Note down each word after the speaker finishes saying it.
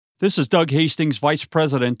This is Doug Hastings, Vice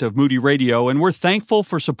President of Moody Radio, and we're thankful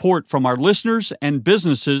for support from our listeners and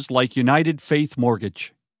businesses like United Faith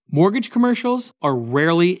Mortgage. Mortgage commercials are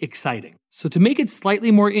rarely exciting. So to make it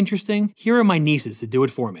slightly more interesting, here are my nieces to do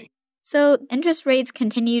it for me. So interest rates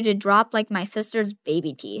continue to drop like my sister's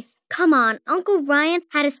baby teeth. Come on, Uncle Ryan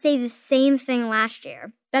had to say the same thing last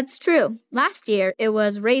year. That's true. Last year, it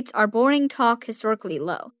was rates are boring talk historically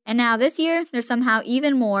low. And now this year, there's somehow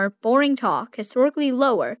even more boring talk historically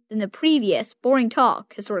lower than the previous boring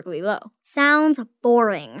talk historically low. Sounds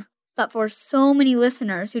boring. But for so many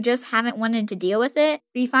listeners who just haven't wanted to deal with it,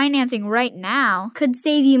 refinancing right now could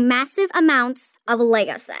save you massive amounts of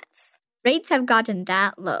Lego sets. Rates have gotten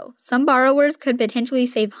that low. Some borrowers could potentially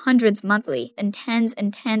save hundreds monthly and tens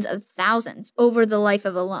of thousands over the life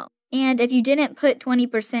of a loan. And if you didn't put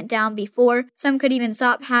 20% down before, some could even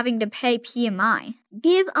stop having to pay PMI.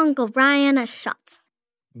 Give Uncle Ryan a shot.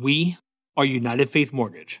 We are United Faith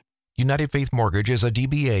Mortgage. United Faith Mortgage is a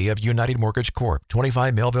DBA of United Mortgage Corp.,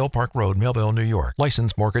 25 Melville Park Road, Melville, New York.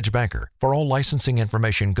 Licensed mortgage banker. For all licensing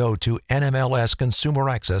information, go to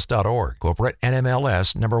nmlsconsumeraccess.org. Corporate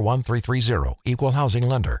NMLS number 1330. Equal housing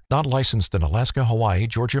lender. Not licensed in Alaska, Hawaii,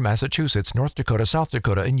 Georgia, Massachusetts, North Dakota, South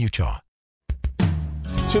Dakota, and Utah.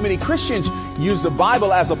 Too many Christians use the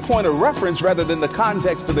Bible as a point of reference rather than the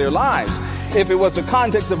context of their lives. If it was the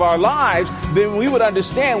context of our lives, then we would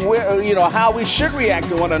understand how we should react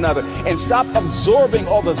to one another and stop absorbing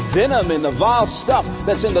all the venom and the vile stuff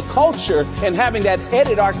that's in the culture and having that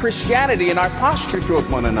edit our Christianity and our posture toward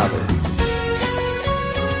one another.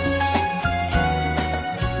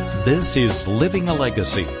 This is Living a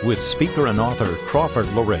Legacy with speaker and author Crawford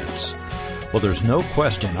Loritts. Well, there's no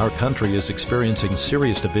question our country is experiencing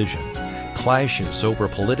serious division. Clashes over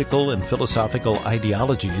political and philosophical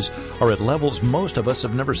ideologies are at levels most of us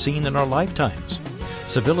have never seen in our lifetimes.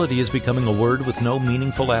 Civility is becoming a word with no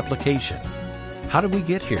meaningful application. How did we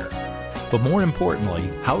get here? But more importantly,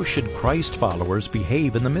 how should Christ followers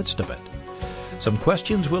behave in the midst of it? Some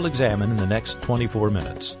questions we'll examine in the next 24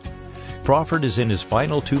 minutes. Crawford is in his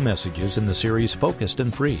final 2 messages in the series Focused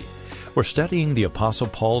and Free. We're studying the Apostle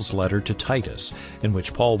Paul's letter to Titus, in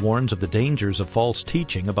which Paul warns of the dangers of false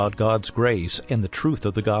teaching about God's grace and the truth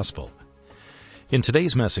of the gospel. In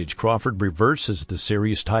today's message, Crawford reverses the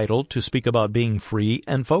series title to speak about being free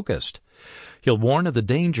and focused. He'll warn of the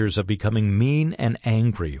dangers of becoming mean and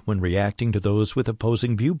angry when reacting to those with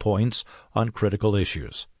opposing viewpoints on critical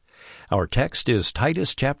issues. Our text is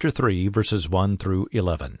Titus chapter 3, verses 1 through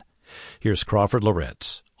 11. Here's Crawford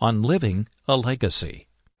Loritts on Living a Legacy.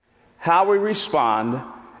 How we respond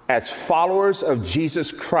as followers of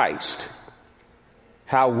Jesus Christ,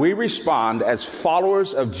 how we respond as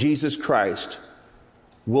followers of Jesus Christ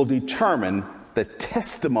will determine the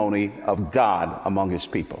testimony of God among His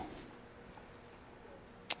people.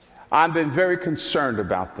 I've been very concerned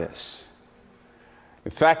about this. In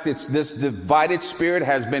fact, this divided spirit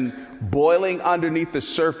has been boiling underneath the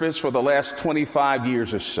surface for the last 25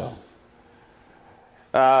 years or so.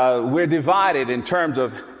 We're divided in terms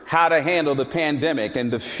of how to handle the pandemic,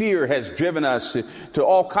 and the fear has driven us to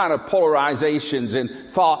all kind of polarizations and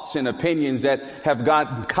thoughts and opinions that have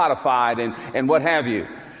gotten codified and what have you.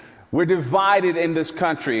 We're divided in this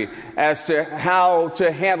country as to how to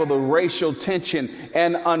handle the racial tension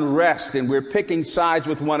and unrest, and we're picking sides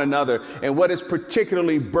with one another. And what is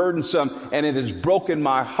particularly burdensome, and it has broken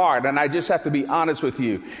my heart, and I just have to be honest with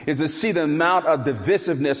you, is to see the amount of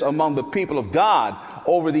divisiveness among the people of God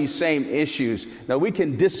over these same issues. Now, we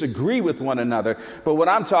can disagree with one another, but what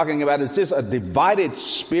I'm talking about is just a divided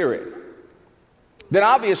spirit. Then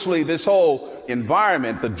obviously this whole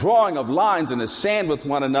environment, the drawing of lines in the sand with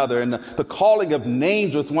one another, and the calling of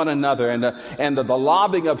names with one another, and the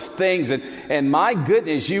lobbing of things, and my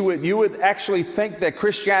goodness, you would actually think that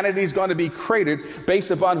Christianity is going to be cratered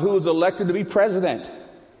based upon who is elected to be president.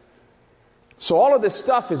 So all of this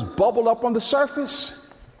stuff is bubbled up on the surface.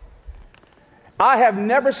 I have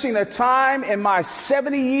never seen a time in my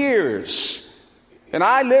 70 years, and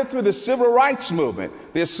I lived through the civil rights movement,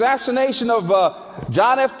 the assassination of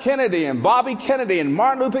John F. Kennedy and Bobby Kennedy and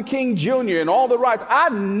Martin Luther King Jr. and all the riots.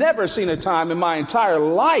 I've never seen a time in my entire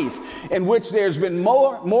life in which there's been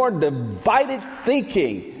more divided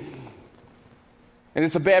thinking. And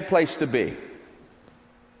it's a bad place to be.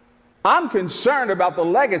 I'm concerned about the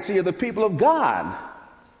legacy of the people of God.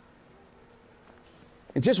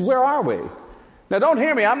 And just where are we? Now, don't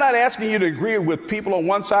hear me. I'm not asking you to agree with people on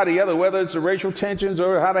one side or the other, whether it's the racial tensions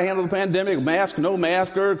or how to handle the pandemic, mask, no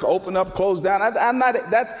mask, or open up, close down. I'm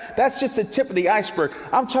not. That's just the tip of the iceberg.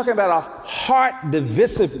 I'm talking about a heart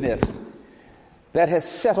divisiveness that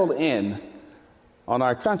has settled in on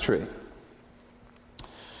our country.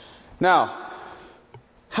 Now,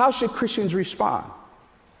 how should Christians respond?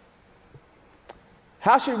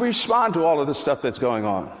 How should we respond to all of this stuff that's going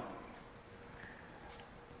on?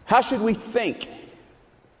 How should we think?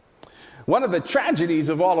 One of the tragedies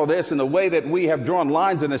of all of this and the way that we have drawn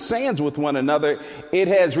lines in the sands with one another, it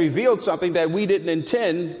has revealed something that we didn't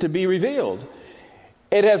intend to be revealed.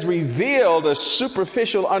 It has revealed a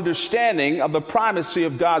superficial understanding of the primacy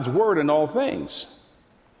of God's word in all things.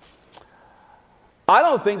 I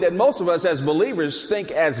don't think that most of us as believers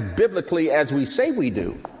think as biblically as we say we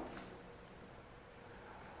do.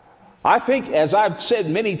 I think, as I've said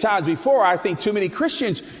many times before, I think too many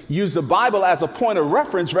Christians use the Bible as a point of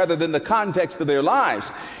reference rather than the context of their lives.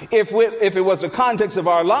 If it was the context of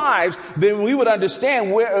our lives, then we would understand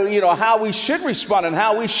how we should respond and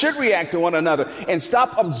how we should react to one another, and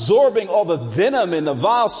stop absorbing all the venom and the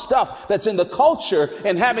vile stuff that's in the culture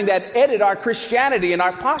and having that edit our Christianity and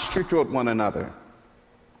our posture toward one another.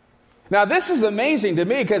 Now, this is amazing to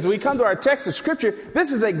me because we come to our text of Scripture.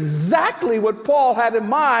 This is exactly what Paul had in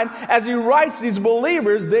mind as he writes these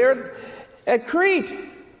believers there at Crete.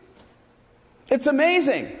 It's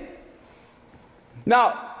amazing.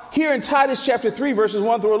 Now, here in Titus chapter 3, verses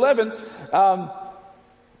 1 through 11,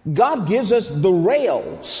 God gives us the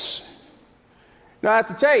rails. Now, I have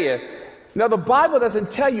to tell you, the Bible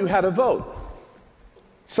doesn't tell you how to vote.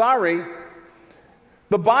 Sorry.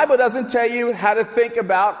 The Bible doesn't tell you how to think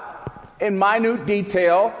about in minute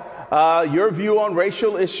detail, your view on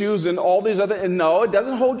racial issues and all these other, and no, it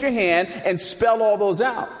doesn't hold your hand and spell all those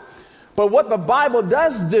out. But what the Bible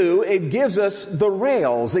does do, it gives us the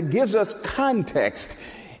rails. It gives us context.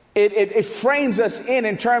 It frames us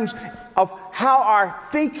in terms of how our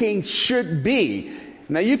thinking should be.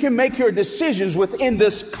 Now, you can make your decisions within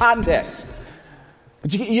this context,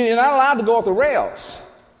 but you're not allowed to go off the rails.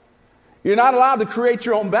 You're not allowed to create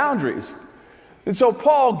your own boundaries. And so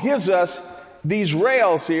Paul gives us these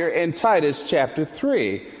rails here in Titus chapter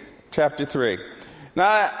 3. Now,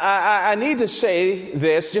 I need to say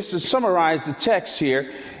this just to summarize the text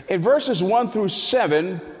here. In verses 1 through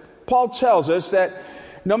 7, Paul tells us that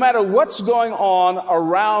no matter what's going on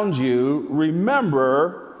around you,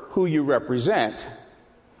 remember who you represent.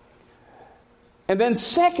 And then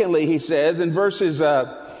secondly, he says in verses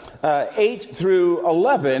 8 through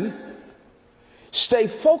 11, stay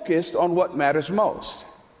focused on what matters most.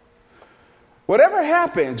 Whatever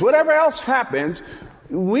happens, whatever else happens,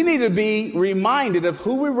 we need to be reminded of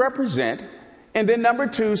who we represent. And then number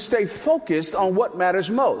 2, stay focused on what matters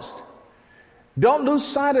most. Don't lose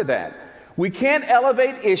sight of that. We can't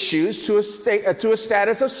elevate issues to a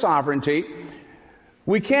status of sovereignty.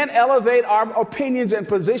 We can't elevate our opinions and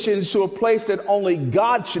positions to a place that only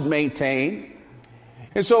God should maintain.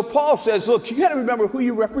 And so Paul says, look, you got to remember who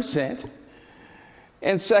you represent.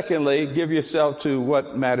 And secondly, give yourself to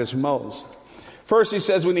what matters most. First, he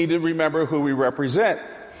says we need to remember who we represent.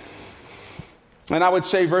 And I would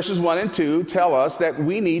say verses 1 and 2 tell us that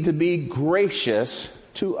we need to be gracious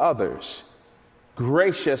to others.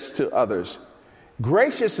 Gracious to others.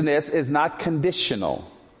 Graciousness is not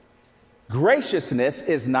conditional. Graciousness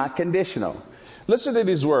is not conditional. Listen to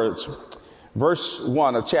these words. Verse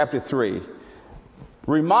 1 of chapter 3.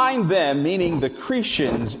 Remind them, meaning the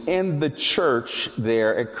Cretans in the church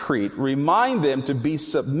there at Crete, remind them to be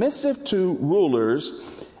submissive to rulers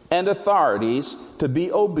and authorities, to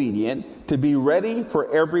be obedient, to be ready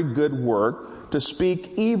for every good work, to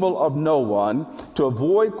speak evil of no one, to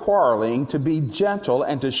avoid quarreling, to be gentle,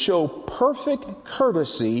 and to show perfect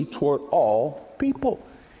courtesy toward all people.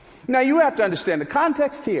 Now you have to understand the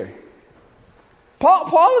context here.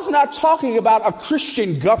 Paul is not talking about a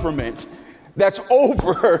Christian government that's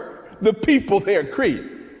over the people there at Crete.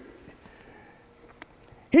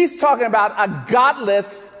 He's talking about a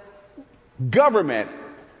godless government.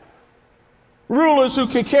 Rulers who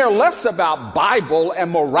could care less about Bible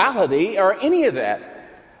and morality or any of that.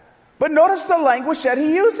 But notice the language that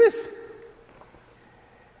he uses.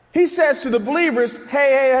 He says to the believers,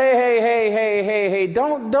 hey,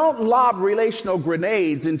 don't lob relational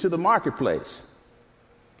grenades into the marketplace.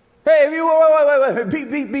 Hey,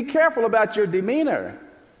 be careful about your demeanor.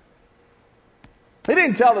 He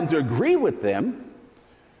didn't tell them to agree with them,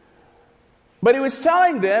 but he was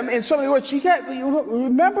telling them in so many words, you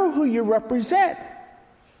remember who you represent.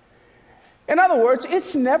 In other words,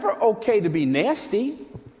 it's never okay to be nasty.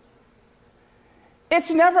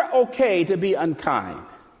 It's never okay to be unkind.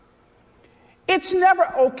 It's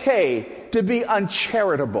never okay to be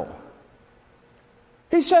uncharitable.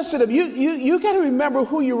 He says to them, you got to remember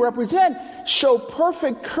who you represent. Show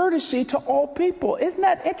perfect courtesy to all people. Isn't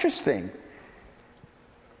that interesting?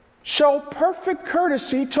 Show perfect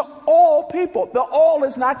courtesy to all people. The all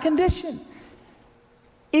is not conditioned.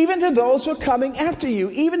 Even to those who are coming after you,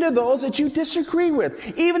 even to those that you disagree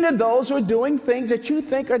with, even to those who are doing things that you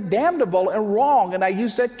think are damnable and wrong. And I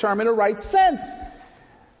use that term in the right sense.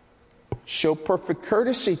 Show perfect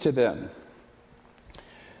courtesy to them.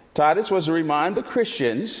 Titus was to remind the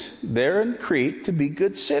Christians there in Crete to be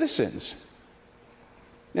good citizens.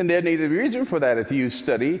 And there needed a reason for that. If you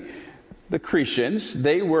study the Cretans,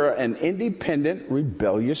 they were an independent,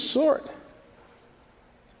 rebellious sort.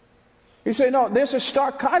 You say, no, there's a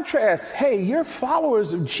stark contrast. Hey, you're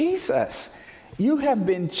followers of Jesus. You have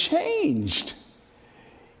been changed.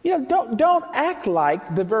 You know, don't act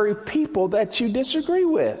like the very people that you disagree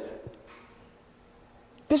with.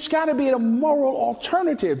 There's got to be a moral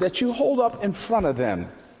alternative that you hold up in front of them.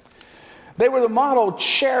 They were to model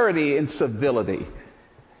charity and civility.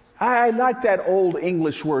 I like that old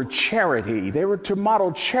English word, charity. They were to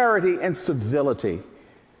model charity and civility.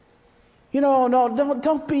 You know, no,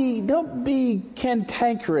 don't be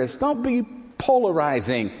cantankerous. Don't be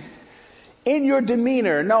polarizing in your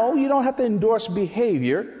demeanor. No, you don't have to endorse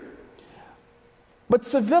behavior. But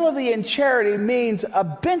civility and charity means a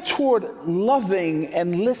bent toward loving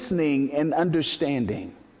and listening and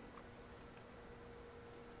understanding.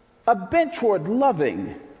 A bent toward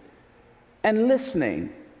loving and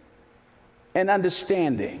listening and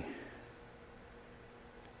understanding.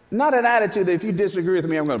 Not an attitude that if you disagree with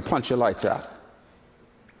me, I'm going to punch your lights out.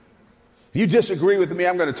 If you disagree with me,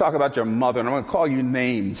 I'm going to talk about your mother and I'm going to call you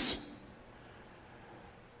names.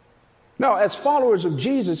 No, as followers of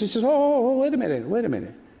Jesus, he says, oh, wait a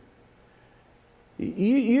minute.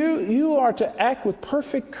 You are to act with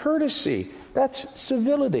perfect courtesy. That's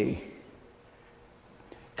civility.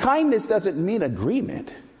 Kindness doesn't mean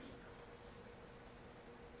agreement.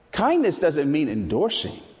 Kindness doesn't mean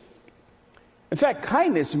endorsing. In fact,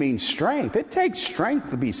 kindness means strength. It takes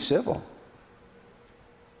strength to be civil.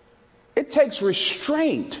 It takes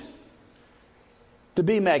restraint to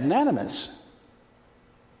be magnanimous.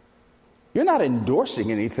 You're not endorsing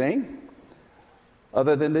anything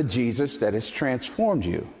other than the Jesus that has transformed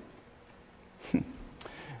you.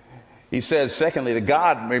 He says, secondly, to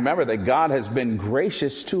God, remember that God has been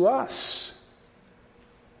gracious to us.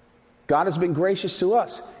 God has been gracious to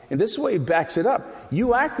us. And this way he backs it up.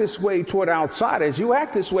 You act this way toward outsiders. You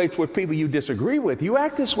act this way toward people you disagree with. You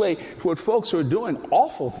act this way toward folks who are doing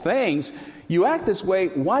awful things. You act this way.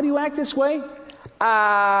 Why do you act this way?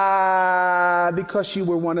 Because you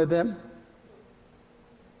were one of them.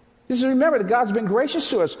 Just remember that God's been gracious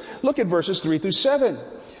to us. Look at verses 3 through 7.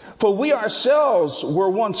 For we ourselves were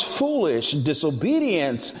once foolish,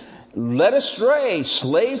 disobedient, led astray,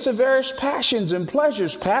 slaves to various passions and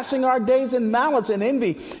pleasures, passing our days in malice and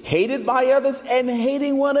envy, hated by others and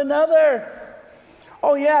hating one another.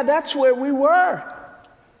 Oh yeah, that's where we were.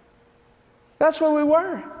 That's where we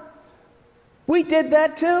were. We did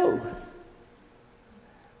that too.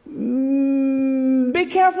 Be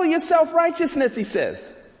careful of your self-righteousness, he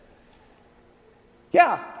says.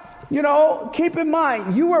 Yeah, you know, keep in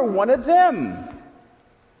mind, you were one of them.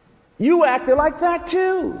 You acted like that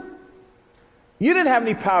too. You didn't have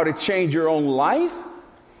any power to change your own life.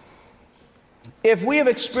 If we have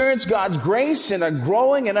experienced God's grace and are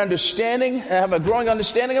growing and understanding, have a growing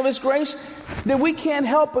understanding of His grace, then we can't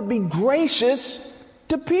help but be gracious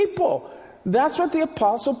to people. That's what the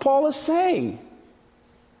Apostle Paul is saying.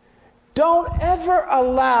 Don't ever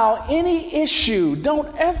allow any issue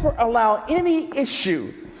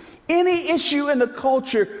in the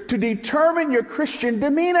culture to determine your Christian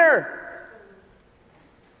demeanor.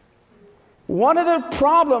 One of the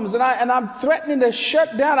problems, and I'm threatening to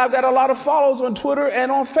shut down, I've got a lot of followers on Twitter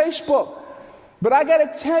and on Facebook, but I got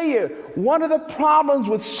to tell you, one of the problems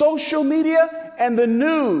with social media and the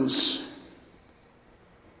news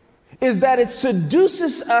is that it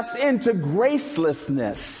seduces us into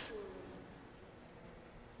gracelessness.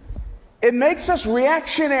 It makes us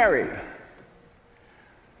reactionary.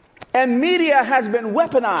 And media has been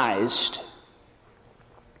weaponized.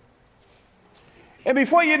 And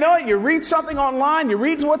before you know it, you read something online, you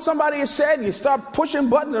read what somebody has said, and you start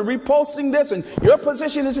pushing buttons and reposting this, and your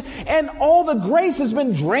position is, and all the grace has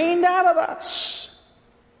been drained out of us.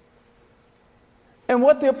 And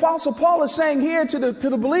what the Apostle Paul is saying here to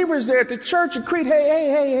the believers there at the church of Crete,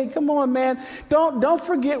 hey, come on, man. Don't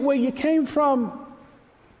forget where you came from.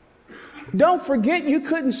 Don't forget you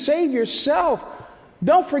couldn't save yourself.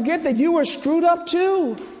 Don't forget that you were screwed up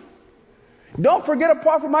too. Don't forget,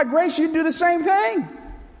 apart from my grace, you do the same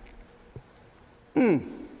thing.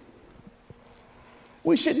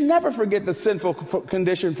 We should never forget the sinful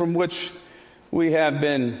condition from which we have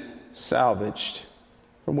been salvaged.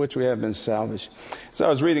 from which we have been salvaged. So I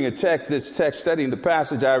was reading this text, studying the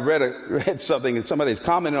passage. I read something, and somebody's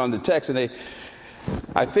commented on the text, and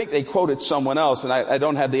I think they quoted someone else, and I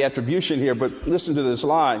don't have the attribution here, but listen to this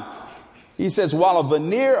line. He says, while a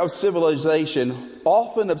veneer of civilization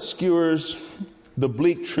often obscures the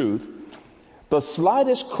bleak truth, the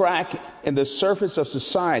slightest crack in the surface of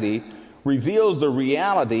society reveals the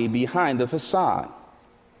reality behind the facade.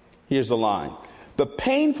 Here's the line. The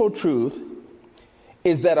painful truth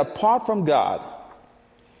is that apart from God,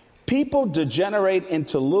 people degenerate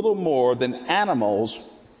into little more than animals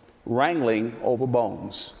wrangling over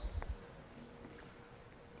bones.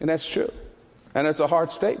 And that's true. And it's a hard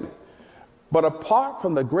statement. But apart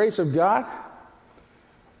from the grace of God,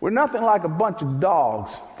 we're nothing like a bunch of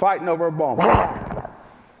dogs fighting over a bone.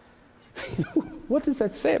 What does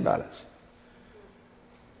that say about us?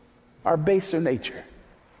 Our baser nature.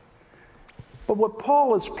 But what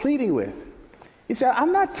Paul is pleading with, he said,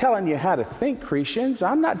 I'm not telling you how to think, Christians.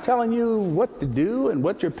 I'm not telling you what to do and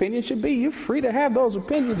what your opinion should be. You're free to have those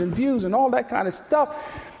opinions and views and all that kind of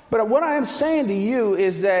stuff. But what I am saying to you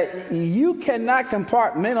is that you cannot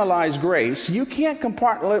compartmentalize grace. You can't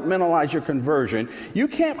compartmentalize your conversion. You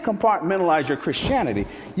can't compartmentalize your Christianity.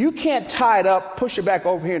 You can't tie it up, push it back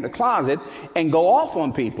over here in the closet, and go off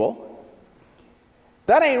on people.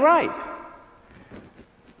 That ain't right.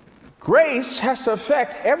 Grace has to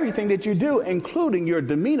affect everything that you do, including your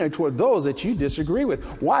demeanor toward those that you disagree with.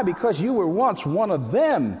 Why? Because you were once one of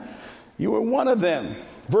them. You were one of them.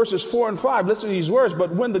 Verses 4 and 5, listen to these words.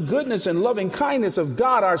 But when the goodness and loving kindness of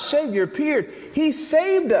God, our Savior, appeared, He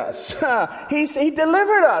saved us. He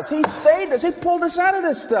delivered us. He saved us. He pulled us out of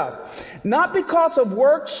this stuff. Not because of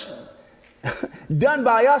works done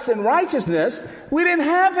by us in righteousness. We didn't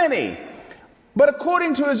have any. But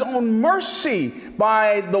according to His own mercy,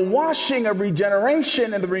 by the washing of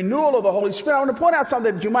regeneration and the renewal of the Holy Spirit. I want to point out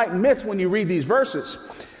something that you might miss when you read these verses.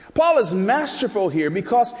 Paul is masterful here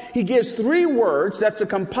because he gives three words that's a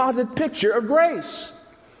composite picture of grace.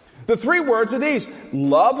 The three words are these.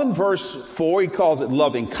 Love in verse 4, he calls it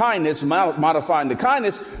loving kindness, modifying the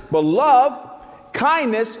kindness, but love,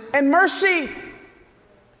 kindness, and mercy.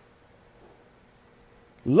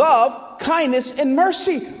 Love, kindness, and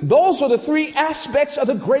mercy. Those are the three aspects of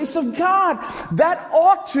the grace of God. That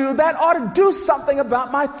ought to do something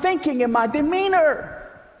about my thinking and my demeanor.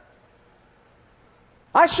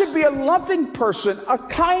 I should be a loving person, a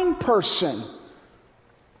kind person,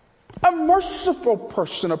 a merciful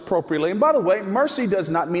person appropriately. And by the way, mercy does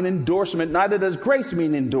not mean endorsement. Neither does grace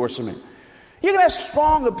mean endorsement. You can have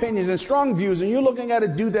strong opinions and strong views, and you're looking at a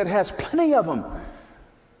dude that has plenty of them.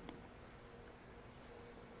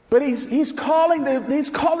 But he's calling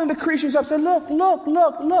the Christians up, saying, look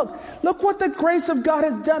what the grace of God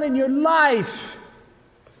has done in your life.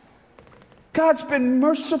 God's been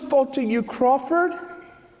merciful to you, Crawford.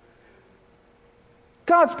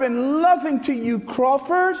 God's been loving to you,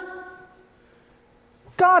 Crawford.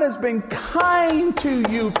 God has been kind to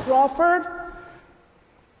you, Crawford.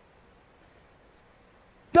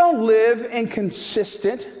 Don't live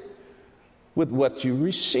inconsistent with what you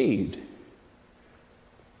received.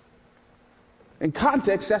 In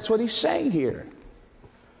context, that's what he's saying here.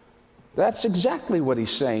 That's exactly what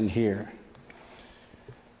he's saying here.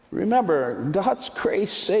 Remember, God's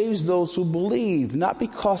grace saves those who believe, not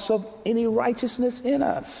because of any righteousness in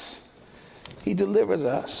us. He delivers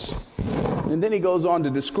us. And then he goes on to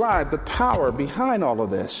describe the power behind all of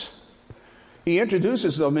this. He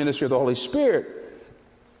introduces the ministry of the Holy Spirit.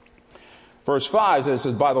 Verse 5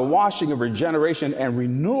 says, by the washing of regeneration and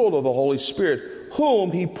renewal of the Holy Spirit,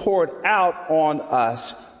 whom he poured out on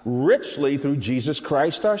us richly through Jesus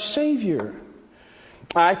Christ our Savior.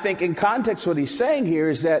 I think in context what he's saying here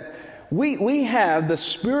is that we have the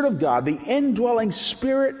Spirit of God, the indwelling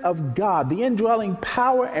Spirit of God, the indwelling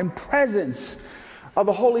power and presence of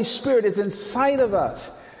the Holy Spirit is inside of us,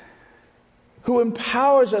 who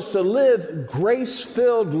empowers us to live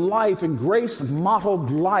grace-filled life and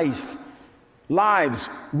grace-mottled lives.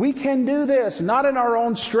 We can do this, not in our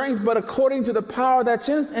own strength, but according to the power that's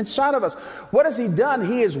inside of us. What has he done?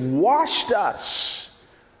 He has washed us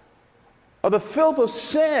of the filth of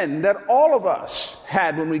sin that all of us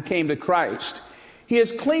had when we came to Christ. He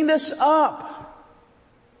has cleaned us up.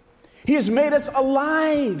 He has made us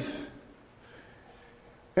alive.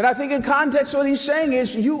 And I think in context what he's saying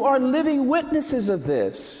is you are living witnesses of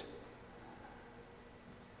this.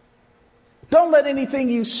 Don't let anything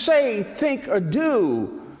you say, think, or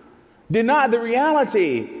do deny the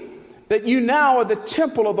reality that you now are the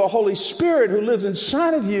temple of the Holy Spirit who lives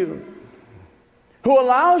inside of you, who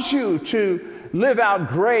allows you to live out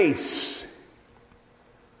grace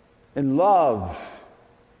and love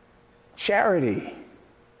charity,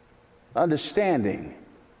 understanding,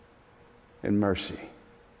 and mercy.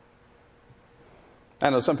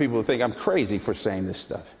 I know some people think I'm crazy for saying this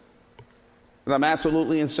stuff, but I'm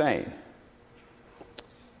absolutely insane.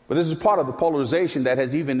 But this is part of the polarization that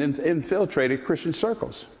has even infiltrated Christian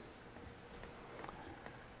circles.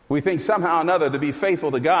 We think somehow or another to be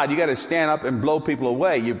faithful to God, you got to stand up and blow people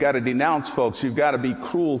away. You've got to denounce folks. You've got to be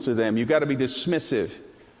cruel to them. You've got to be dismissive.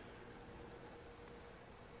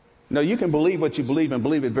 No, you can believe what you believe and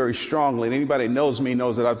believe it very strongly. And anybody who knows me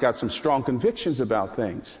knows that I've got some strong convictions about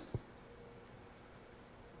things.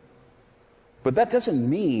 But that doesn't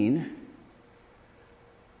mean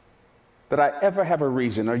that I ever have a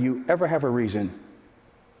reason, or you ever have a reason,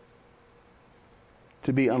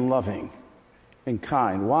 to be unloving and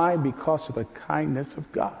kind. Why? Because of the kindness of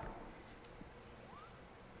God.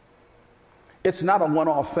 It's not a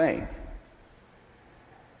one-off thing.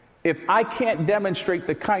 If I can't demonstrate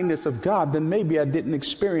the kindness of God, then maybe I didn't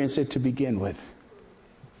experience it to begin with.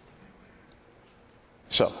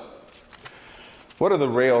 So, what are the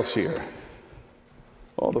rails here?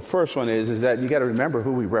 Well, the first one is that you got to remember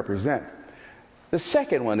who we represent. The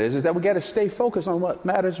second one is that we got to stay focused on what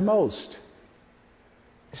matters most.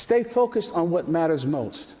 Stay focused on what matters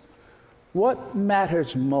most. What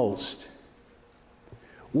matters most?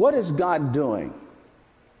 What is God doing?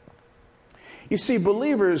 You see,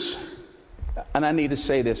 believers, and I need to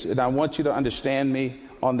say this, and I want you to understand me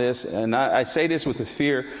on this, and I say this with the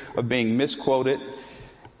fear of being misquoted.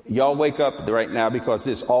 Y'all wake up right now, because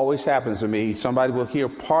this always happens to me. Somebody will hear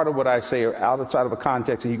part of what I say outside of a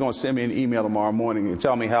context, and you're going to send me an email tomorrow morning and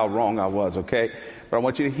tell me how wrong I was, okay? But I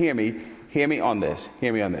want you to hear me. Hear me on this.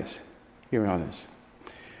 Hear me on this. Hear me on this.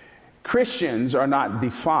 Christians are not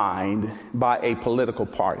defined by a political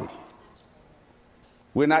party.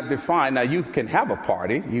 We're not defined. Now, you can have a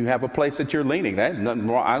party. You have a place that you're leaning. That nothing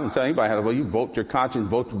wrong. I don't tell anybody how to vote. You vote your conscience,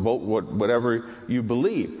 vote whatever you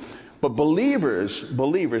believe. But believers,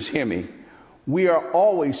 hear me. We are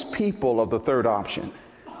always people of the third option.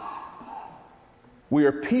 We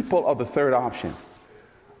are people of the third option.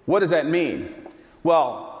 What does that mean?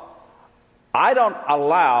 Well, I don't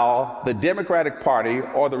allow the Democratic Party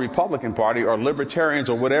or the Republican Party or libertarians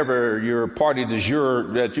or whatever your party du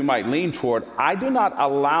jour that you might lean toward, I do not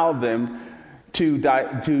allow them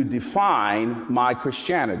to define my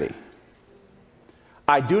Christianity.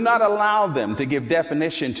 I do not allow them to give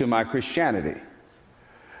definition to my Christianity.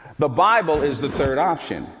 The Bible is the third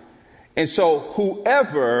option. And so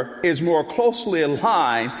whoever is more closely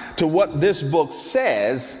aligned to what this book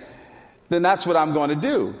says, then that's what I'm going to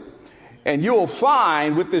do. And you'll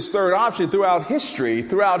find with this third option throughout history,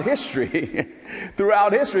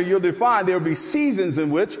 you'll define there will be seasons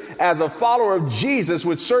in which, as a follower of Jesus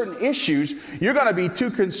with certain issues, you're going to be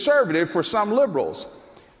too conservative for some liberals.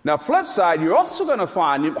 Now, flip side, you're also going to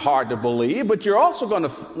find it hard to believe, but you're also going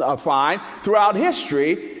to find throughout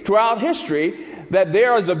history, that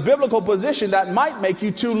there is a biblical position that might make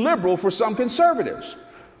you too liberal for some conservatives.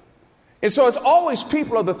 And so it's always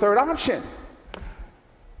people of the third option.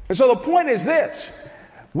 And so the point is this.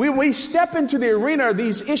 When we step into the arena of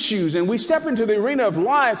these issues and we step into the arena of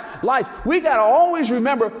life, we got to always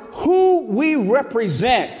remember who we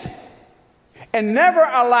represent. And never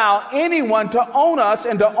allow anyone to own us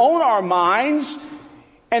and to own our minds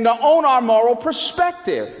and to own our moral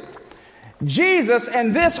perspective. Jesus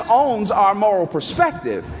and this owns our moral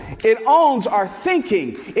perspective. It owns our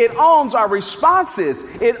thinking. It owns our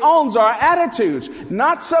responses. It owns our attitudes.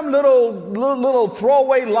 Not some little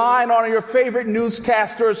throwaway line on your favorite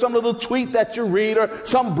newscaster, or some little tweet that you read, or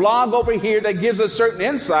some blog over here that gives a certain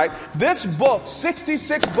insight. This book,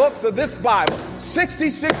 66 books of this Bible,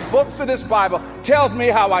 66 books of this Bible tells me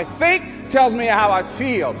how I think, tells me how I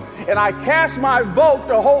feel. And I cast my vote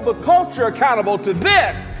to hold the culture accountable to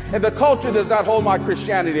this, and the culture does not hold my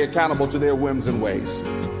Christianity accountable to their whims and ways.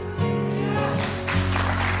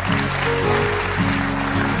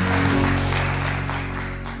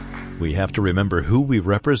 We have to remember who we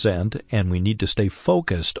represent, and we need to stay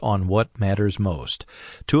focused on what matters most.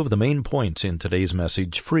 Two of the main points in today's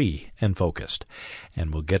message, free and focused.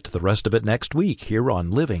 And we'll get to the rest of it next week here on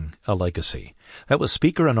Living a Legacy. That was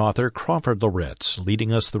speaker and author Crawford Loritts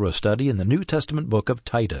leading us through a study in the New Testament book of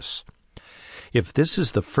Titus. If this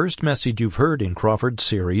is the first message you've heard in Crawford's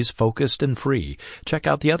series, Focused and Free, check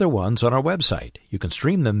out the other ones on our website. You can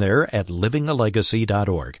stream them there at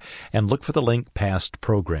livingalegacy.org and look for the link Past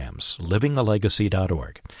Programs,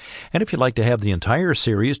 livingalegacy.org. And if you'd like to have the entire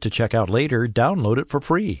series to check out later, download it for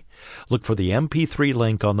free. Look for the MP3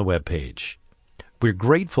 link on the webpage. We're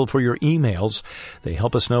grateful for your emails. They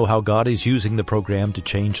help us know how God is using the program to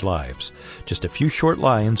change lives. Just a few short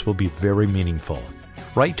lines will be very meaningful.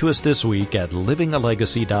 Write to us this week at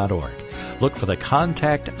livingalegacy.org. Look for the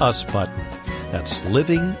Contact Us button. That's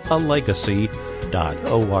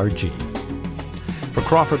livingalegacy.org. For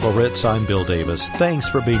Crawford Loritz, I'm Bill Davis. Thanks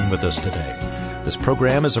for being with us today. This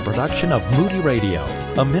program is a production of Moody Radio,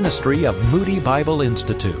 a ministry of Moody Bible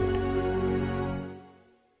Institute.